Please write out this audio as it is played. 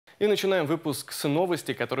И начинаем выпуск с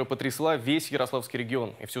новости, которая потрясла весь Ярославский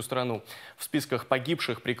регион и всю страну. В списках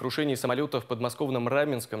погибших при крушении самолета в подмосковном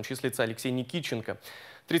Раменском числится Алексей Никитченко.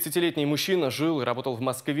 30-летний мужчина жил и работал в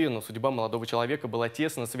Москве, но судьба молодого человека была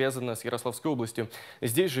тесно связана с Ярославской областью.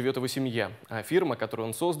 Здесь живет его семья, а фирма, которую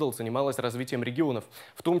он создал, занималась развитием регионов,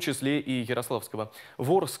 в том числе и Ярославского.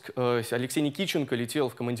 В Орск Алексей Никитченко летел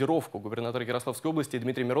в командировку. Губернатор Ярославской области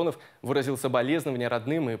Дмитрий Миронов выразил соболезнования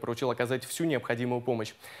родным и поручил оказать всю необходимую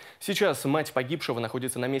помощь. Сейчас мать погибшего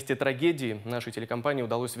находится на месте трагедии. Нашей телекомпании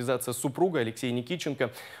удалось связаться с супругой Алексея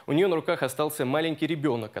Никитченко. У нее на руках остался маленький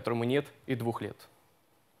ребенок, которому нет и 2 лет.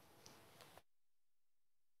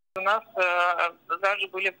 У нас даже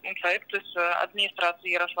были проекты с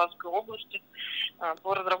администрацией Ярославской области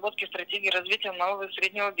по разработке стратегии развития малого и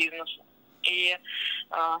среднего бизнеса. И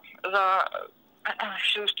за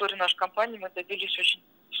всю историю нашей компании мы добились очень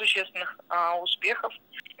существенных успехов,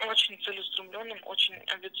 очень целеустремленным, очень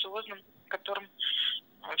амбициозным, которым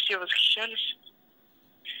все восхищались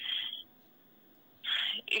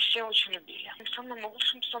и все очень любили. И самым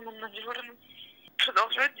лучшим, самым надежным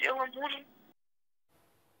продолжать дело мужем.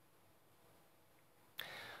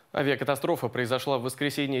 Авиакатастрофа произошла в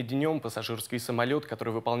воскресенье днем. Пассажирский самолет,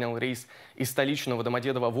 который выполнял рейс из столичного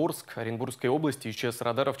Домодедово в Орск, Оренбургской области, исчез с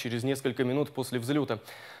радаров через несколько минут после взлета.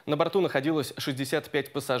 На борту находилось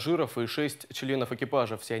 65 пассажиров и 6 членов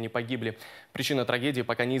экипажа. Все они погибли. Причина трагедии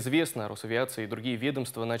пока неизвестна. Росавиация и другие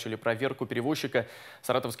ведомства начали проверку перевозчика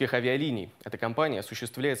саратовских авиалиний. Эта компания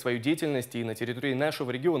осуществляет свою деятельность и на территории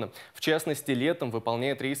нашего региона. В частности, летом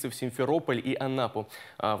выполняет рейсы в Симферополь и Анапу.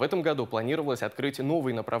 А в этом году планировалось открыть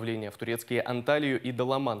новые направления в турецкие Анталию и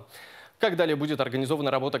Даламан. Как далее будет организована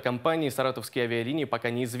работа компании «Саратовские авиалинии», пока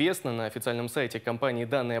неизвестно. На официальном сайте компании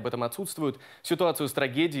данные об этом отсутствуют. Ситуацию с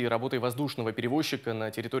трагедией и работой воздушного перевозчика на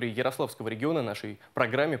территории Ярославского региона нашей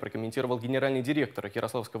программе прокомментировал генеральный директор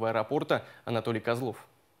Ярославского аэропорта Анатолий Козлов.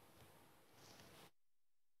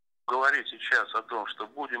 Говорить сейчас о том, что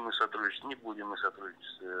будем мы сотрудничать, не будем мы сотрудничать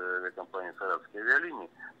с компанией «Саратовские авиалинии»,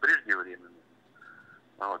 преждевременно.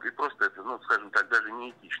 И просто это, скажем так, даже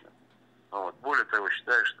неэтично. Более того,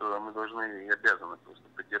 считаю, что мы должны и обязаны просто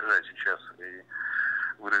поддержать сейчас и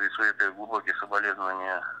выразить свои глубокие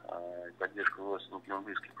соболезнования и поддержку родственникам и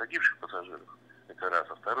близких погибших пассажиров. Это раз.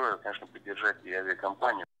 А второе, конечно, поддержать и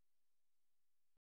авиакомпанию.